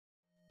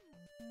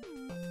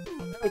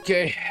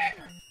Okay,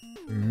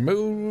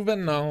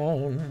 moving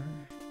on.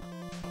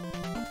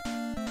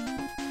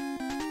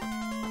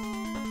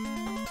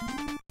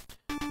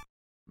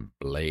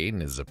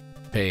 Blaine is a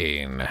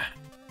pain.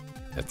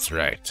 That's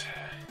right.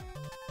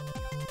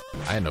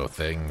 I know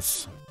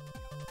things.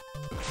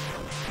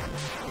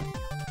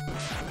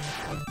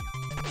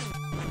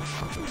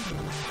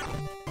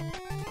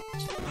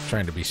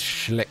 Trying to be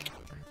slick.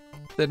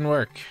 Didn't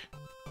work.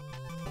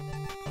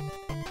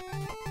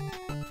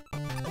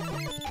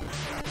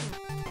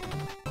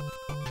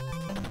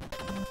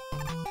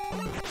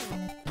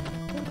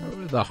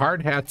 The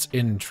hard hats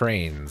in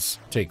trains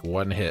take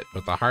one hit,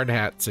 but the hard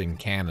hats in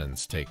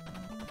cannons take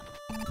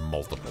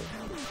multiple.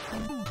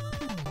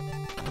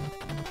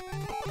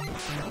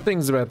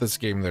 Things about this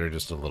game that are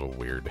just a little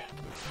weird.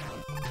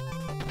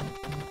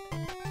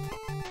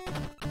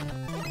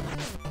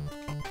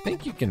 I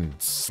think you can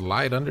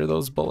slide under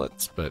those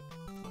bullets, but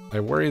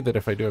I worry that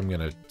if I do, I'm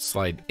gonna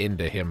slide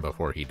into him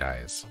before he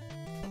dies.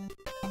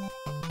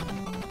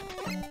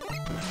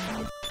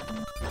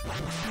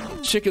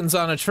 Chickens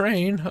on a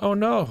train? Oh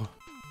no.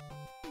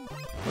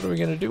 What are we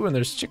gonna do when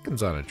there's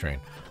chickens on a train?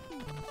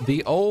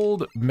 The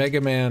old Mega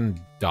Man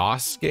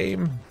DOS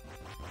game.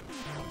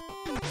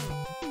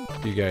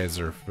 You guys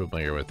are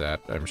familiar with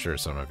that. I'm sure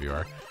some of you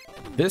are.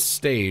 This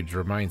stage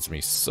reminds me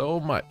so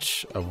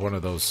much of one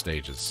of those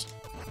stages.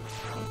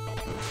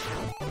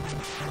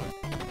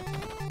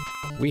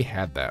 We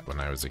had that when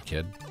I was a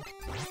kid.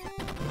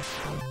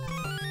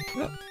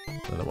 Oh,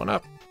 another one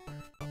up.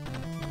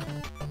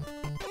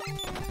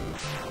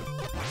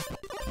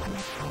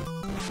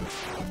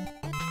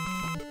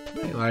 How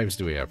many lives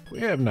do we have? We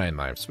have 9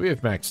 lives. We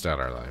have maxed out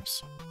our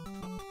lives.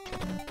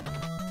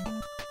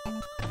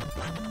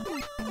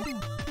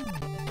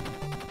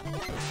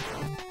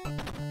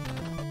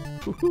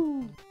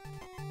 Woohoo!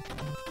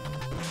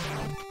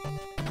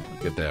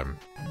 Look at them.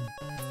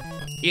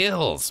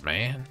 Skills,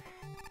 man.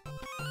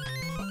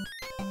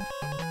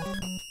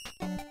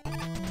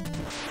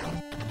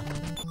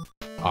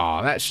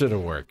 Aw, that should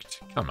have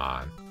worked. Come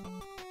on.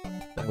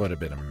 That would have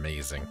been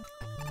amazing.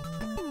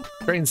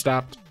 Train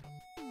stopped.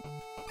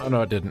 Oh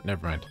no, it didn't.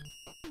 Never mind.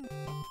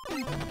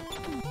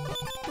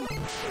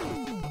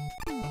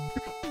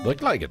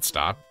 Looked like it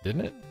stopped,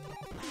 didn't it?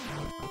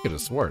 I could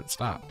have swore it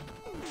stopped.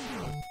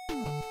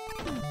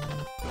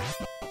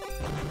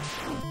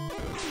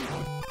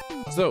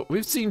 So,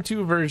 we've seen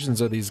 2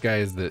 versions of these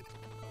guys that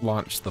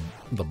launch the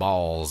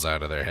balls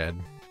out of their head.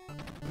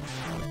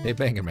 Hey,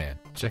 Mega Man,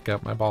 check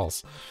out my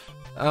balls.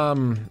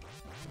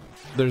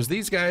 There's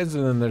these guys,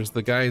 and then there's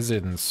the guys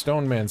in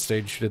Stone Man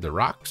stage who did the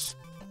rocks.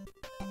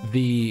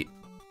 The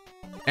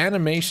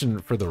animation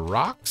for the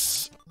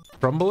rocks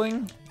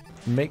crumbling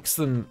makes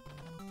them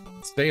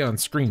stay on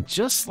screen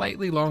just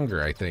slightly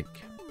longer, I think,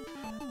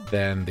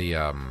 than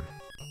the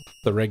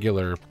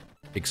regular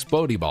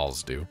explodey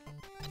balls do.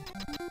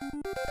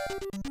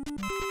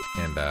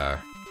 And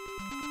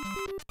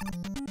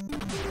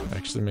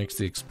actually makes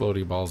the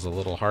explodey balls a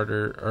little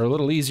harder, or a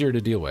little easier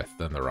to deal with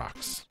than the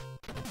rocks.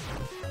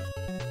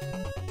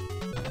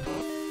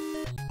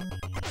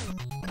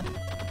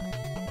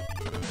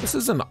 This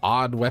is an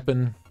odd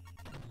weapon.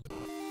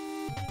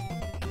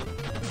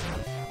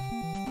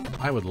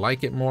 I would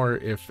like it more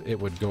if it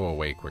would go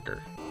away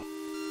quicker.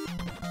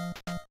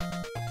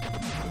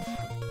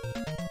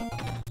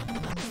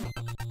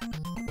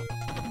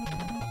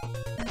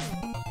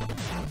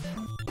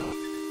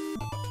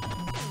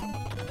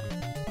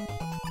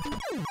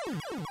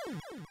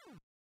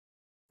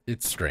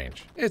 It's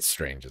strange. It's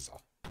strange as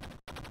all.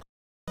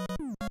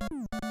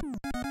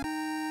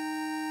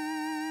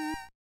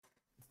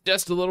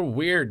 Just a little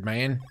weird,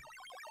 man.